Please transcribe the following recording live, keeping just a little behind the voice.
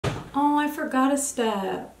I forgot a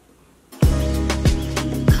step. Caught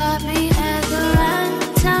me at the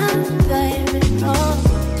right time, baby. Oh,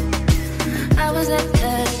 I was at the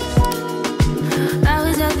end.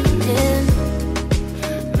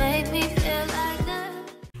 Made me feel like that.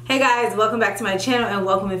 Hey guys, welcome back to my channel, and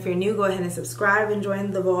welcome if you're new. Go ahead and subscribe and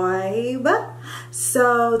join the vibe.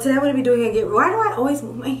 So today I'm going to be doing a why do I always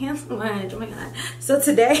move my hands so much? Oh my god. So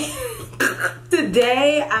today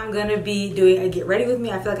I'm going to be doing a get ready with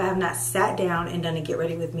me. I feel like I have not sat down and done a get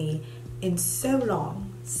ready with me in so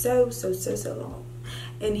long. So long.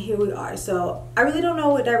 And here we are. So I really don't know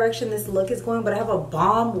what direction this look is going, but I have a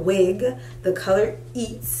bomb wig. The color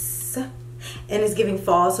Eats, and it's giving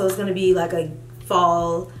fall, so it's going to be like a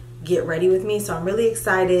fall get ready with me. So I'm really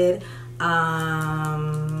excited. What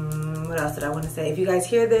else did I want to say? If you guys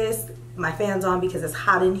hear this, my fan's on because it's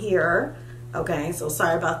hot in here. Okay, so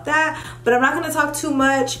sorry about that, but I'm not going to talk too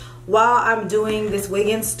much while I'm doing this wig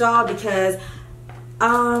install because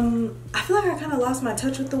I feel like I kind of lost my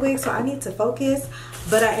touch with the wig, so I need to focus.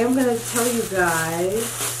 But I am going to tell you guys,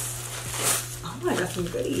 oh, I got some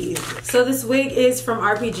goodies. So this wig is from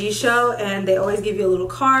RPGSHOW, and they always give you a little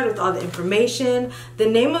card with all the information. The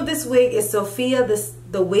name of this wig is Sophia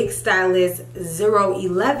the Wig Stylist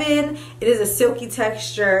 011. It is a silky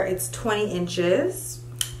texture. It's 20 inches,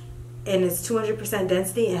 and it's 200%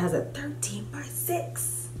 density. It has a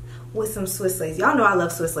 13x6. With some Swiss lace. Y'all know I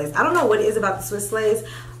love Swiss lace. I don't know what it is about the Swiss lace,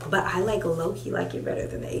 but I like low-key like it better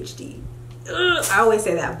than the HD. Ugh, I always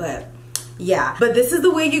say that, but yeah. But this is the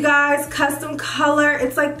wig, you guys. Custom color.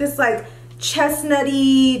 It's like this like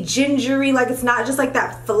chestnutty, gingery, like it's not just like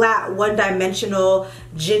that flat one-dimensional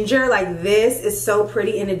ginger. Like this is so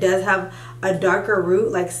pretty, and it does have a darker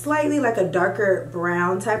root, like slightly like a darker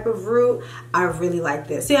brown type of root. I really like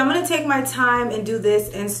this. So yeah, I'm gonna take my time and do this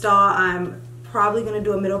install. I'm probably gonna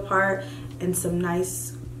do a middle part and some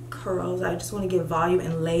nice curls. I just want to give volume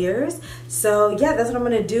and layers. So yeah, that's what I'm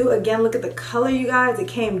gonna do. Again, look at the color, you guys. It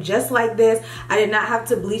came just like this. I did not have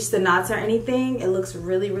to bleach the knots or anything. It looks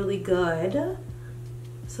really good.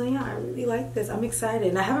 So yeah, I really like this. I'm excited,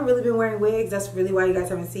 and I haven't really been wearing wigs. That's really why you guys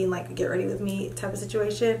haven't seen like a get ready with me type of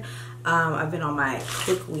situation. I've been on my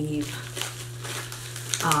quick weave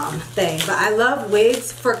thing, but I love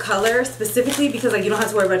wigs for color specifically because like you don't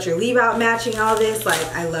have to worry about your leave out matching all this. Like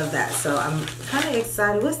I love that, so I'm kind of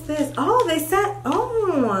excited. What's this? Oh, they sent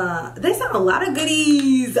a lot of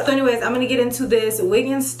goodies. So anyways, I'm gonna get into this wig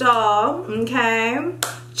install. Okay,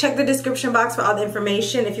 check the description box for all the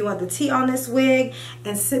information if you want the tea on this wig,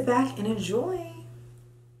 and sit back and enjoy.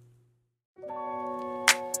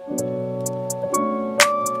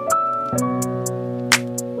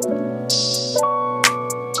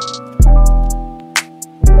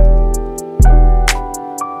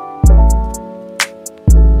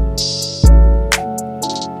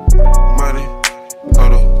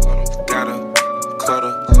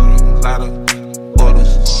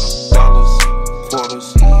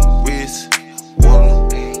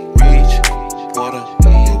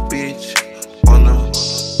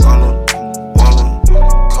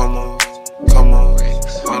 Come on.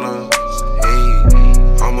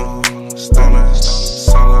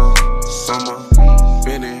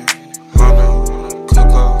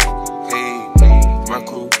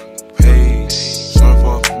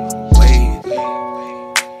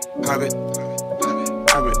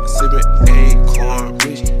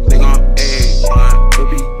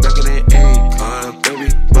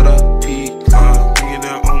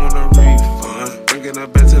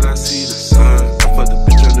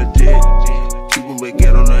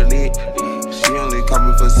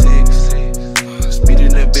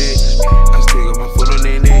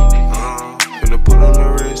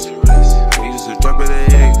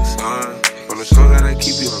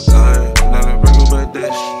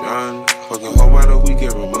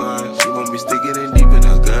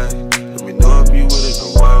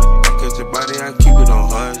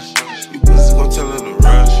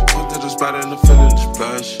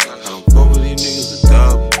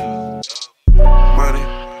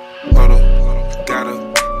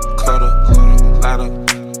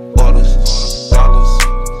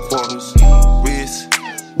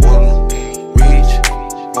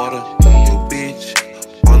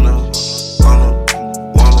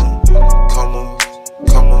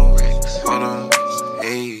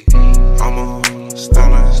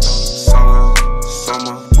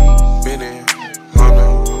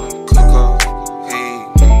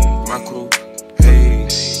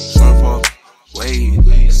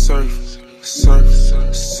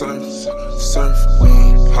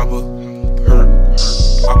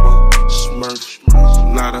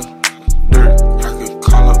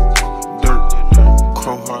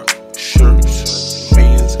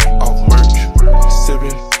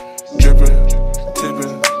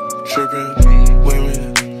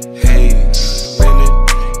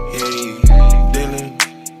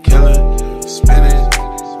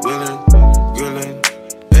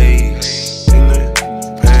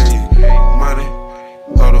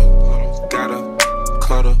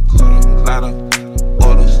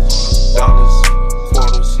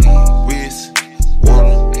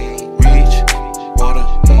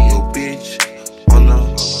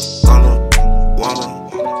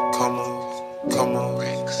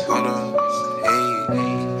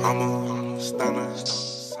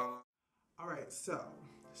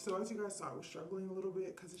 guys saw I was struggling a little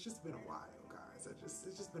bit because it's just been a while, guys.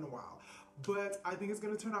 It's just been a while. But I think it's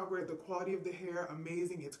gonna turn out great. The quality of the hair,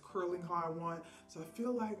 amazing. It's curling how I want. So I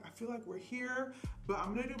feel like we're here. But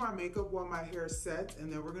I'm gonna do my makeup while my hair sets,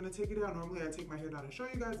 and then we're gonna take it down. Normally I take my hair down and show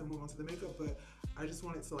you guys and move on to the makeup, but I just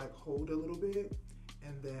want it to like hold a little bit,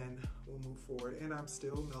 and then we'll move forward. And I'm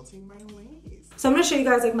still melting my lace. So I'm gonna show you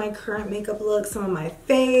guys like my current makeup look, some of my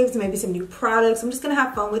faves, maybe some new products. I'm just gonna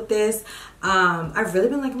have fun with this. I've really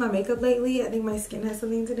been liking my makeup lately. I think my skin has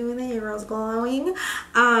something to do with it. Your girl's glowing.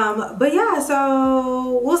 But yeah,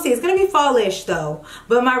 so we'll see. It's gonna be fallish though,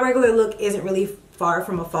 but my regular look isn't really far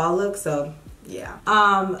from a fall look, so yeah.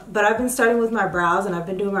 But I've been starting with my brows, and I've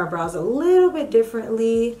been doing my brows a little bit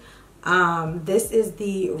differently. This is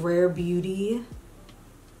the Rare Beauty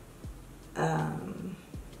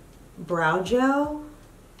brow gel.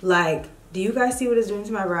 Like, do you guys see what it's doing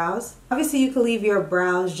to my brows? Obviously you could leave your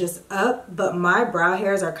brows just up, but my brow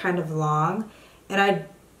hairs are kind of long, and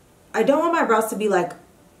I don't want my brows to be like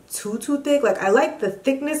too thick. Like, I like the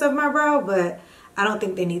thickness of my brow, but I don't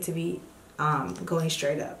think they need to be going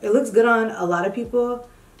straight up. It looks good on a lot of people.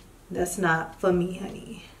 That's not for me,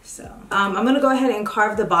 honey. So I'm gonna go ahead and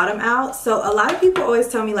carve the bottom out. So a lot of people always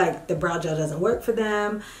tell me like the brow gel doesn't work for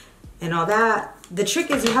them and all that. The trick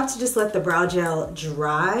is you have to just let the brow gel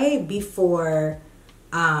dry before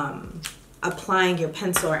applying your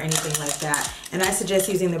pencil or anything like that. And I suggest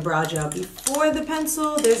using the brow gel before the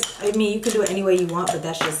pencil. I mean, you can do it any way you want, but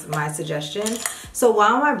that's just my suggestion. So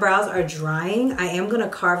while my brows are drying, I am gonna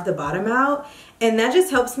carve the bottom out, and that just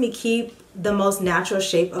helps me keep the most natural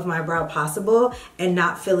shape of my brow possible and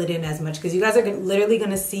not fill it in as much, because you guys are literally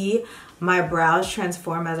gonna see my brows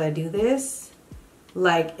transform as I do this.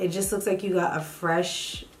 Like, it just looks like you got a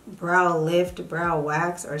fresh brow lift, brow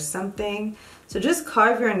wax or something. So just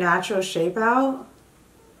carve your natural shape out.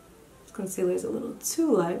 This concealer is a little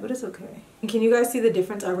too light, but it's okay. And can you guys see the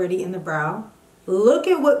difference already in the brow? Look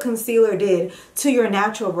at what concealer did to your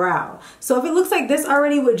natural brow. So if it looks like this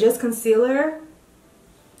already with just concealer,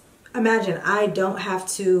 imagine I don't have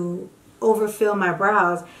to overfill my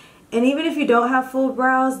brows. And even if you don't have full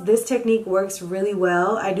brows, this technique works really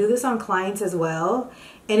well. I do this on clients as well,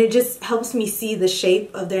 and it just helps me see the shape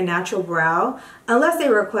of their natural brow, unless they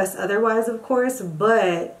request otherwise, of course.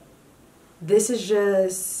 But this is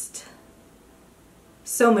just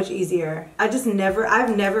so much easier.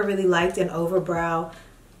 I've never really liked an overdone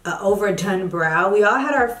brow. We all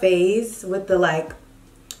had our phase with the like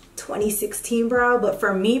 2016 brow, but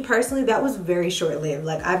for me personally, that was very short-lived.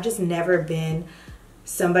 Like, I've just never been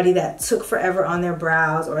somebody that took forever on their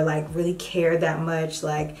brows or like really cared that much.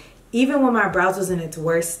 Like, even when my brows was in its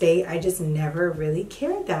worst state, I just never really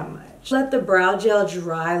cared that much. Let the brow gel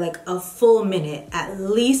dry like a full minute, at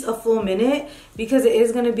least a full minute, because it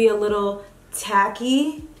is going to be a little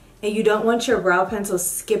tacky and you don't want your brow pencil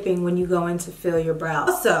skipping when you go in to fill your brow.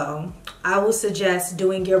 Also, I will suggest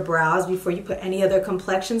doing your brows before you put any other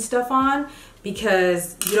complexion stuff on,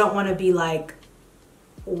 because you don't want to be like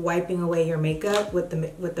wiping away your makeup with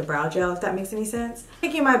the brow gel, if that makes any sense.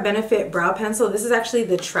 Taking my Benefit brow pencil. This is actually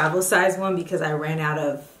the travel size one because I ran out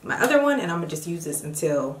of my other one, and I'm gonna just use this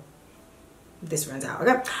until this runs out,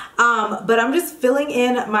 okay? But I'm just filling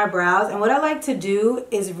in my brows, and what I like to do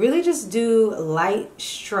is really just do light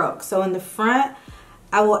strokes. So in the front,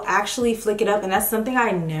 I will actually flick it up, and that's something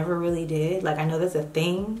I never really did. Like, I know that's a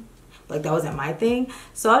thing, like that wasn't my thing.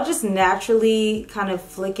 So I'll just naturally kind of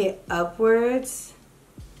flick it upwards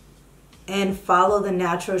and follow the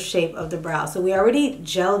natural shape of the brow. So we already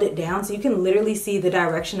gelled it down, so you can literally see the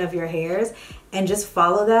direction of your hairs and just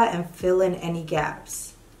follow that and fill in any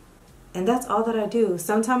gaps. And that's all that I do.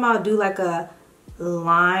 Sometimes I'll do like a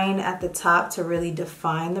line at the top to really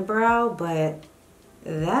define the brow, but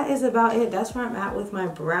that is about it. That's where I'm at with my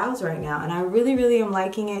brows right now, and I really, really am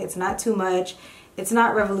liking it. It's not too much. It's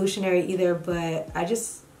not revolutionary either, but I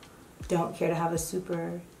just don't care to have a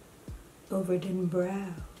super overdone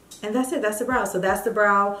brow. And that's it, that's the brow. So that's the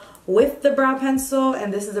brow with the brow pencil,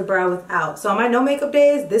 and this is the brow without. So on my no makeup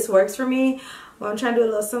days, this works for me. Well, I'm trying to do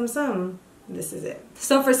a little something, this is it.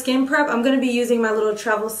 So for skin prep, I'm gonna be using my little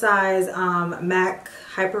travel size MAC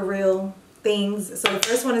Hyper Real things. So the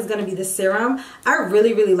first one is gonna be the serum. I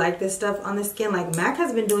really, really like this stuff on the skin. Like, MAC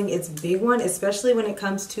has been doing its big one, especially when it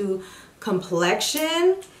comes to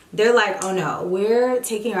complexion. They're like, oh no, we're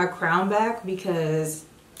taking our crown back because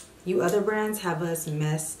you other brands have us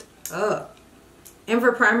messed up. And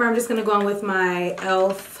for primer, I'm just gonna go on with my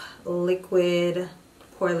e.l.f. liquid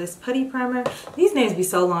poreless putty primer. These names be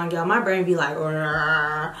so long, y'all. My brain be like,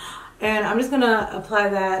 "Rrr." And I'm just gonna apply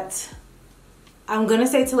that. I'm gonna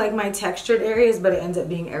say to like my textured areas, but it ends up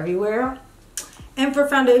being everywhere. And for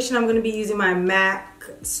foundation, I'm going to be using my MAC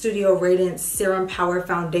Studio Radiance Serum Power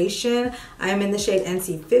Foundation. I am in the shade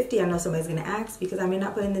NC50. I know somebody's going to ask because I may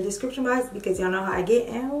not put in the description box because y'all know how I get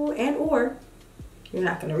and or you're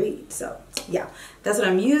not going to read. So yeah, that's what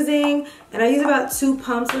I'm using. And I use about 2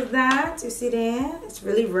 pumps of that. You see that? It's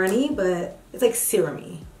really runny, but it's like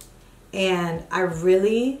serum-y. And I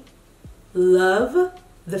really love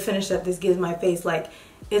the finish that this gives my face. Like,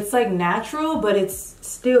 it's like natural, but it's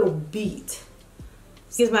still beat.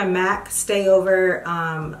 This is my MAC Stay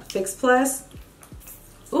Over Fix Plus.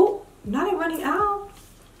 Ooh, not running out.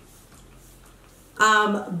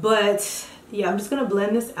 But yeah, I'm just gonna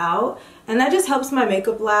blend this out, and that just helps my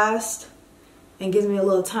makeup last and gives me a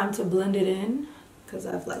little time to blend it in because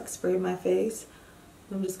I've like sprayed my face.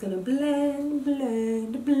 I'm just gonna blend,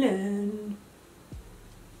 blend, blend.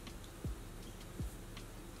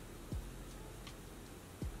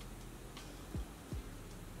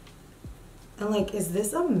 And like, is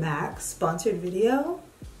this a MAC sponsored video?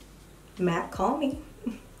 MAC, call me.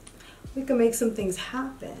 We can make some things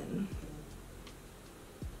happen.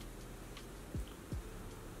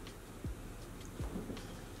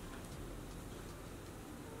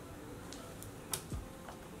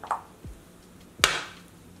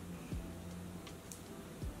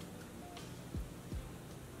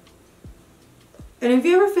 And if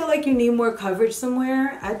you ever feel like you need more coverage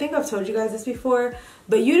somewhere, I think I've told you guys this before,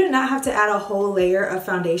 but you do not have to add a whole layer of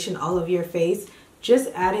foundation all over your face.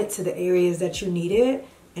 Just add it to the areas that you need it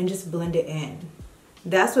and just blend it in.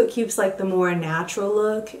 That's what keeps like the more natural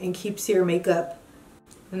look and keeps your makeup.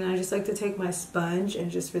 And I just like to take my sponge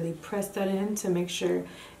and just really press that in to make sure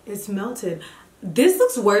it's melted. This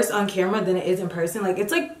looks worse on camera than it is in person. Like,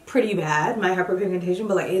 it's like pretty bad, my hyperpigmentation,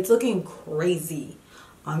 but like it's looking crazy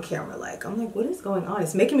on camera. Like, I'm like, what is going on?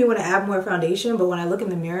 It's making me want to add more foundation, but when I look in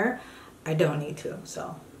the mirror, I don't need to.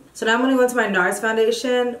 So now I'm gonna go into my NARS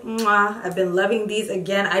foundation. Mwah. I've been loving these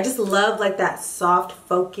again. I just love like that soft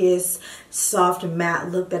focus, soft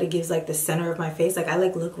matte look that it gives like the center of my face. Like, I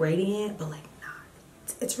like look radiant, but like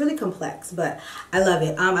not. It's really complex, but I love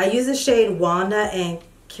it. I use the shade Walnut and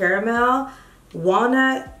Caramel.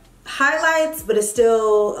 Walnut highlights, but it's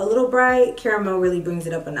still a little bright. Caramel really brings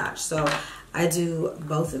it up a notch. So I do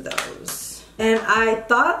both of those. And I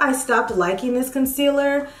thought I stopped liking this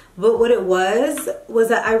concealer, but what it was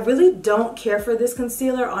that I really don't care for this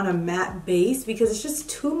concealer on a matte base because it's just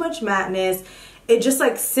too much matteness. It just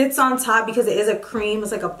like sits on top because it is a cream.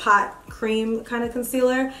 It's like a pot cream kind of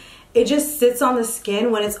concealer. It just sits on the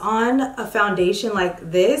skin. When it's on a foundation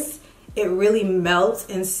like this, it really melts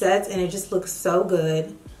and sets and it just looks so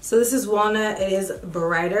good. So this is Walnut. It is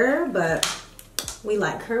brighter, but we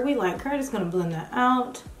like her, we like her. Just gonna blend that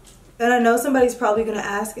out. And I know somebody's probably gonna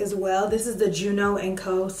ask as well. This is the Juno &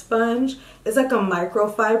 Co sponge. It's like a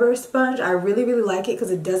microfiber sponge. I really, really like it because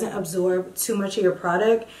it doesn't absorb too much of your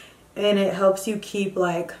product and it helps you keep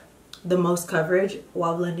like the most coverage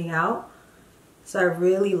while blending out. So I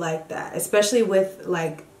really like that, especially with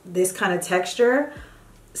like this kind of texture.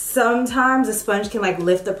 Sometimes a sponge can like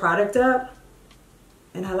lift the product up,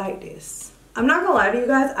 and I like this. I'm not gonna lie to you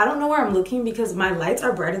guys, I don't know where I'm looking because my lights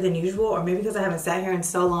are brighter than usual, or maybe because I haven't sat here in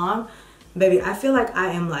so long. Baby, I feel like I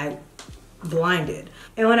am like blinded.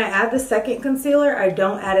 And when I add the second concealer, I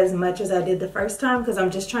don't add as much as I did the first time because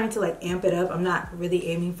I'm just trying to like amp it up. I'm not really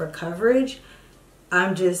aiming for coverage.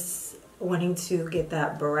 I'm just wanting to get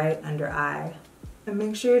that bright under eye. And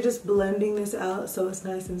make sure you're just blending this out so it's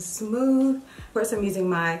nice and smooth. Of course, I'm using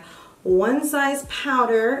my One Size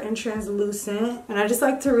powder in translucent, and I just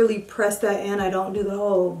like to really press that in. I don't do the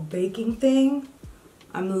whole baking thing.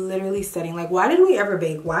 I'm literally setting, like, why did we ever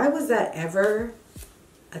bake? Why was that ever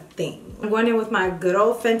a thing? I'm going in with my good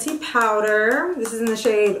old Fenty powder. This is in the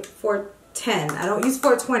shade 410. I don't use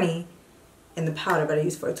 420 in the powder, but I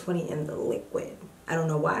use 420 in the liquid. I don't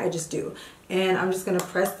know why, I just do. And I'm just gonna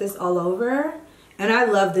press this all over. And I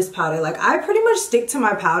love this powder. Like, I pretty much stick to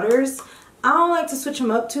my powders. I don't like to switch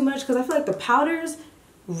them up too much because I feel like the powders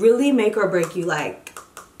really make or break you. Like,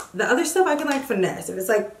 the other stuff I can like finesse. If it's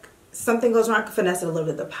like something goes wrong, I can finesse it a little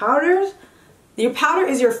bit. The powders, your powder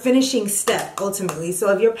is your finishing step ultimately.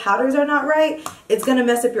 So if your powders are not right, it's gonna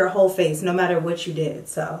mess up your whole face no matter what you did.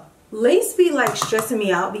 So lace be like stressing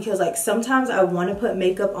me out because like sometimes I want to put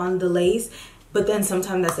makeup on the lace, but then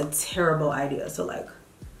sometimes that's a terrible idea. So like,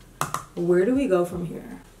 where do we go from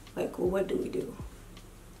here? Like, what do we do?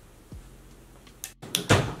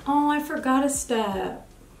 Oh, I forgot a step.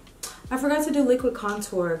 I forgot to do liquid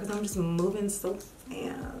contour because I'm just moving so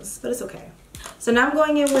fast, but it's okay. So now I'm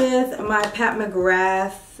going in with my Pat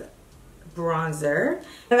McGrath bronzer.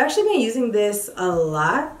 I've actually been using this a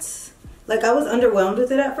lot. Like, I was underwhelmed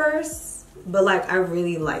with it at first, but like I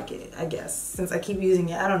really like it, I guess, since I keep using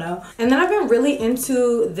it. I don't know. And then I've been really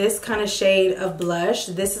into this kind of shade of blush.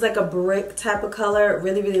 This is like a brick type of color.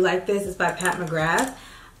 Really like this. It's by Pat McGrath.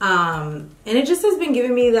 And it just has been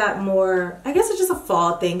giving me that more, I guess it's just a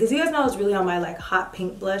fall thing, because you guys know I was really on my like hot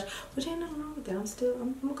pink blush, which ain't nothing wrong with that.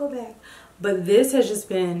 I'm gonna go back. But this has just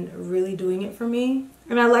been really doing it for me.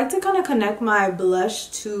 And I like to kind of connect my blush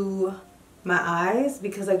to my eyes,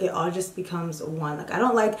 because like it all just becomes one. Like I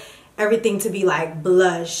don't like everything to be like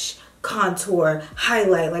blush, contour,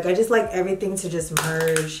 highlight. Like I just like everything to just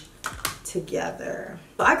merge together.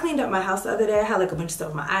 So I cleaned up my house the other day. I had like a bunch of stuff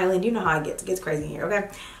on my island. You know how it gets crazy in here, okay?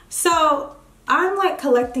 So I'm like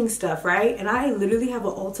collecting stuff, right? And I literally have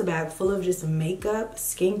an Ulta bag full of just makeup,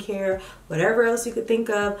 skincare, whatever else you could think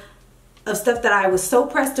of stuff that I was so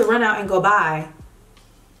pressed to run out and go buy,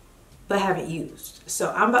 but haven't used.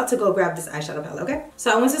 So I'm about to go grab this eyeshadow palette, okay?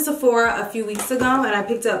 So I went to Sephora a few weeks ago and I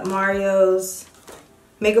picked up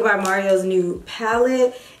Makeup by Mario's new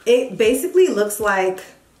palette. It basically looks like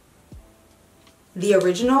the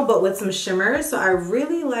original, but with some shimmers. So I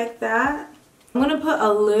really like that. I'm gonna put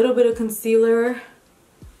a little bit of concealer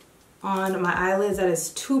on my eyelids. That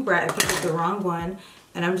is too bright. I picked up the wrong one.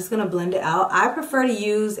 And I'm just gonna blend it out. I prefer to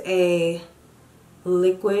use a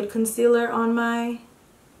liquid concealer on my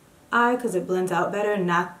eye because it blends out better,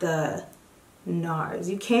 not the NARS.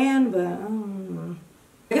 You can, but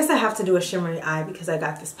I guess I have to do a shimmery eye because I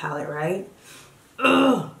got this palette, right?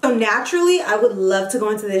 Ugh. So naturally, I would love to go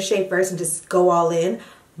into this shade first and just go all in.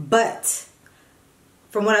 But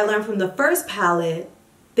from what I learned from the first palette,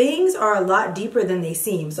 things are a lot deeper than they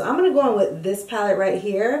seem. So I'm going to go in with this palette right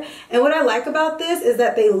here. And what I like about this is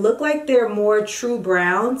that they look like they're more true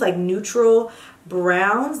browns, like neutral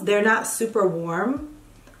browns. They're not super warm,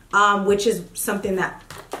 which is something that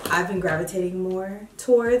I've been gravitating more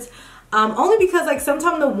towards. Only because like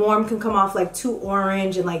sometimes the warm can come off like too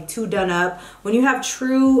orange and like too done up. When you have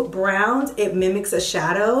true browns, it mimics a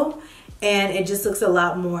shadow and it just looks a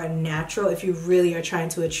lot more natural if you really are trying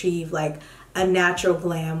to achieve like a natural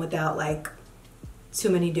glam without like too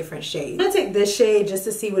many different shades. I'm gonna take this shade just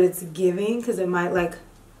to see what it's giving because it might like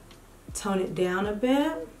tone it down a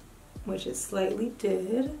bit, which it slightly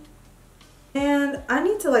did. And I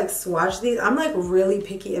need to like swatch these. I'm like really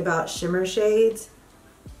picky about shimmer shades.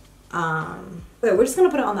 Okay, we're just gonna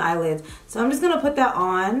put it on the eyelids. So I'm just gonna put that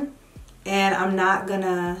on and I'm not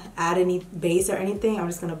gonna add any base or anything. I'm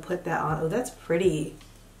just gonna put that on. Oh, that's pretty.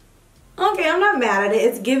 Okay, I'm not mad at it.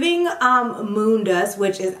 It's giving moon dust,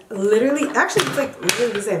 which is literally, actually it's like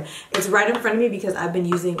literally the same. It's right in front of me because I've been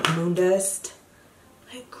using moon dust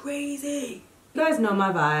like crazy. You guys know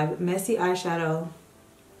my vibe. Messy eyeshadow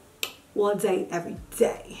all day, every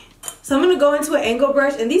day. So I'm gonna go into an angle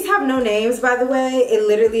brush, and these have no names, by the way. It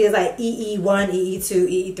literally is like EE1,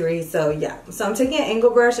 EE2, EE3, so yeah. So I'm taking an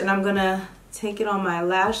angle brush and I'm gonna take it on my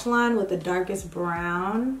lash line with the darkest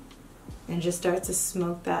brown and just start to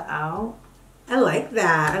smoke that out. I like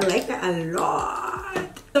that. I like that a lot.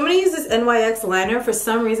 So I'm gonna use this NYX liner. For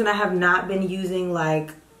some reason, I have not been using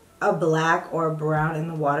like a black or a brown in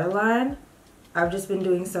the waterline. I've just been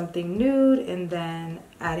doing something nude and then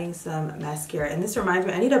adding some mascara. And this reminds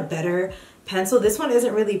me, I need a better pencil. This one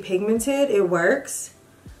isn't really pigmented. It works,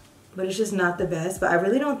 but it's just not the best. But I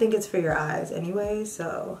really don't think it's for your eyes anyway,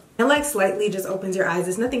 so. It like slightly just opens your eyes.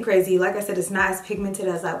 It's nothing crazy. Like I said, it's not as pigmented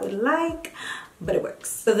as I would like, but it works.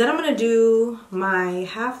 So then I'm gonna do my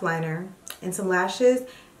half liner and some lashes.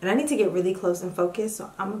 And I need to get really close and focused, so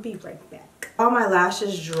I'm gonna be right back. All my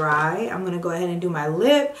lashes dry, I'm gonna go ahead and do my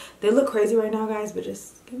lip. They look crazy right now, guys, but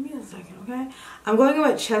just give me a second, okay? I'm going in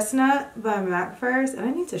with Chestnut by MAC first, and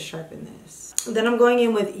I need to sharpen this. Then I'm going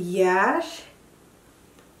in with Yash,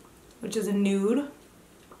 which is a nude.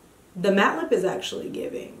 The matte lip is actually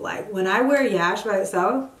giving. Like, when I wear Yash by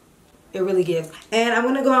itself, it really gives. And I'm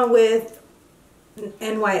gonna go in with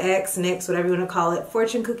NYX, NYX, whatever you wanna call it,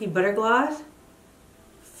 Fortune Cookie Butter Gloss.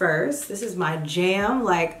 First, this is my jam.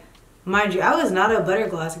 Like, mind you, I was not a butter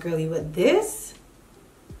gloss girly, but this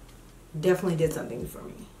definitely did something for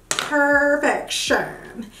me.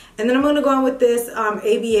 Perfection. And then I'm gonna go on with this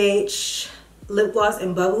ABH lip gloss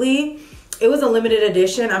in Bubbly. It was a limited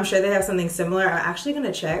edition. I'm sure they have something similar. I'm actually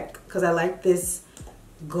gonna check because I like this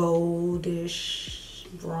goldish,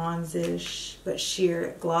 bronzish, but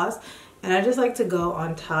sheer gloss. And I just like to go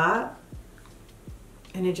on top,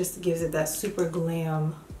 and it just gives it that super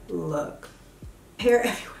glam look. Hair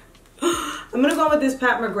everywhere. I'm gonna go with this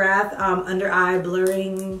Pat McGrath under eye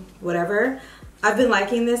blurring whatever. I've been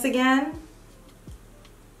liking this again.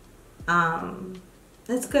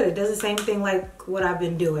 It's good. It does the same thing like what I've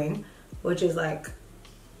been doing, which is like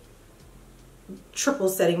triple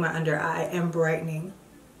setting my under eye and brightening.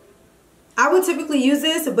 I would typically use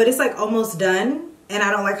this, but it's like almost done and I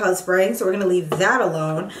don't like how it's spraying, so we're gonna leave that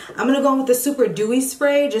alone. I'm gonna go in with the super dewy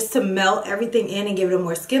spray just to melt everything in and give it a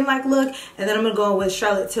more skin-like look, and then I'm gonna go in with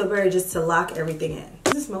Charlotte Tilbury just to lock everything in.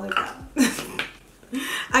 Does it smell like that?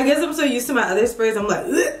 I guess I'm so used to my other sprays, I'm like,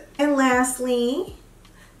 ugh. And lastly,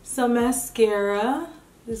 some mascara.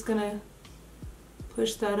 Just gonna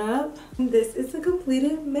push that up. This is the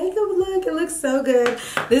completed makeup look. It looks so good.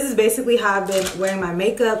 This is basically how I've been wearing my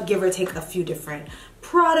makeup, give or take a few different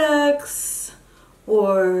products,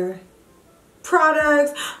 but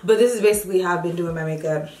this is basically how I've been doing my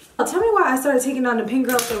makeup. Tell me why I started taking down the pin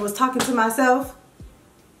curls and was talking to myself.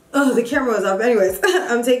 Oh, the camera was off. Anyways,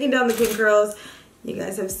 I'm taking down the pin curls. You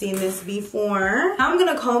guys have seen this before. Now I'm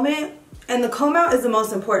gonna comb it, and the comb out is the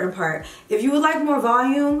most important part. If you would like more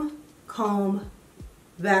volume, comb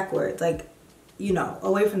backwards, like, you know,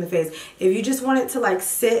 away from the face. If you just want it to like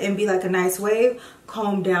sit and be like a nice wave,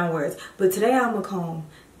 comb downwards. But today I'm gonna comb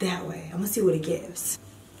that way. I'm gonna see what it gives.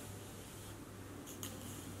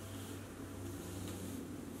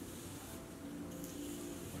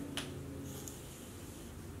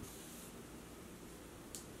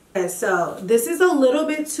 Okay, so this is a little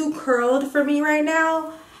bit too curled for me right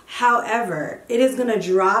now. However, it is gonna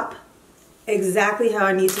drop exactly how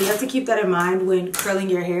I need to. You have to keep that in mind when curling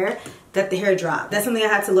your hair, that the hair dropped. That's something I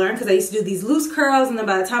had to learn because I used to do these loose curls, and then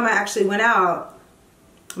by the time I actually went out,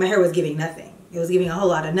 my hair was giving nothing. It was giving a whole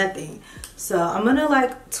lot of nothing. So I'm gonna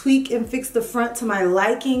like tweak and fix the front to my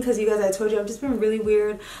liking, because you guys, I told you I've just been really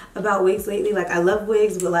weird about wigs lately. Like, I love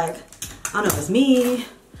wigs, but like, I don't know if it's me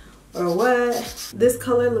or what. This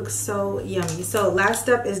color looks so yummy. So last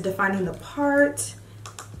step is defining the part.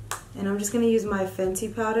 And I'm just gonna use my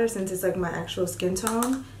Fenty powder since it's like my actual skin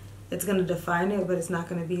tone. It's gonna define it, but it's not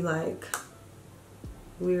gonna be like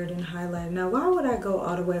weird and highlighted. Now, why would I go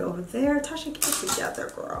all the way over there? Tasha, get it together,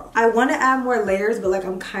 girl. I wanna add more layers, but like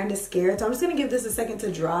I'm kinda scared. So I'm just gonna give this a second to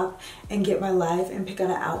drop and get my life and pick out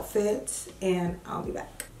an outfit, and I'll be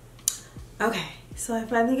back. Okay. So I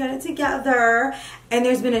finally got it together, and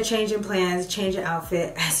there's been a change in plans, change in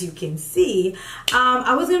outfit, as you can see.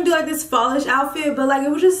 I was gonna do like this fallish outfit, but like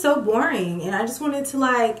it was just so boring, and I just wanted to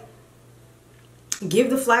like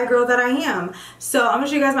give the fly girl that I am. So I'm gonna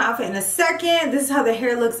show you guys my outfit in a second. This is how the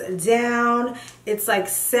hair looks down. It's like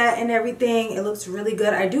set and everything. It looks really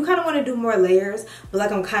good. I do kind of want to do more layers, but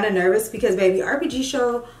like I'm kind of nervous because, baby,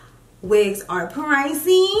 RPGSHOW wigs are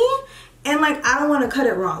pricey. And like, I don't want to cut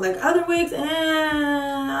it wrong. Like other wigs,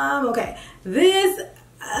 I'm okay. This,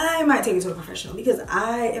 I might take it to a professional, because if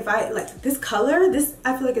I like this color, this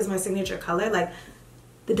I feel like is my signature color. Like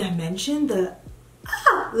the dimension,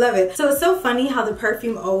 love it. So it's so funny how the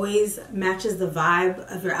perfume always matches the vibe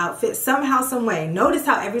of your outfit somehow, some way. Notice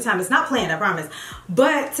how every time, it's not planned, I promise.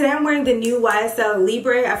 But today I'm wearing the new YSL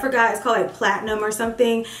Libre. I forgot, it's called like Platinum or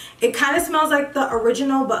something. It kind of smells like the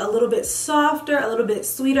original, but a little bit softer, a little bit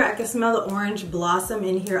sweeter. I can smell the orange blossom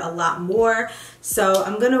in here a lot more. So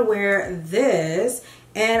I'm gonna wear this.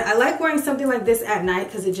 And I like wearing something like this at night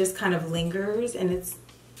because it just kind of lingers, and it's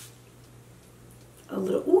a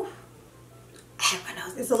little, ooh.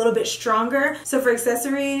 It's a little bit stronger. So for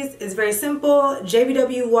accessories, it's very simple.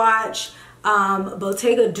 JBW watch,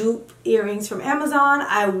 Bottega dupe earrings from Amazon.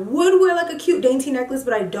 I would wear like a cute dainty necklace,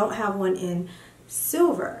 but I don't have one in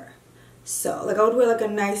silver. So like I would wear like a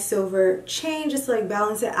nice silver chain just to like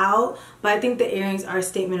balance it out. But I think the earrings are a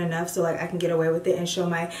statement enough, so like I can get away with it and show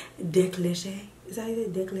my décolleté. Is that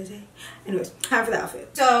it? Décolleté? Anyways, time for the outfit.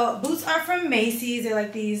 So boots are from Macy's. They're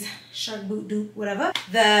like these shark boot dupe, whatever.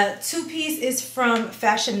 The two-piece is from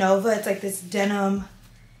Fashion Nova. It's like this denim.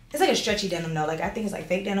 It's like a stretchy denim though. Like I think it's like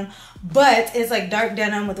fake denim, but it's like dark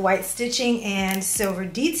denim with white stitching and silver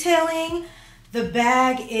detailing. The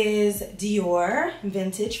bag is Dior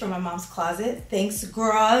vintage from my mom's closet. Thanks,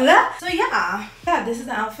 girl. So yeah, this is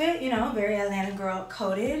the outfit. You know, very Atlanta girl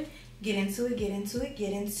coded. Get into it, get into it,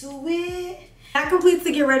 get into it. That completes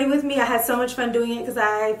the get ready with me. I had so much fun doing it because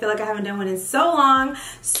I feel like I haven't done one in so long.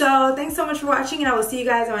 So thanks so much for watching, and I will see you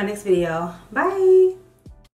guys in my next video. Bye.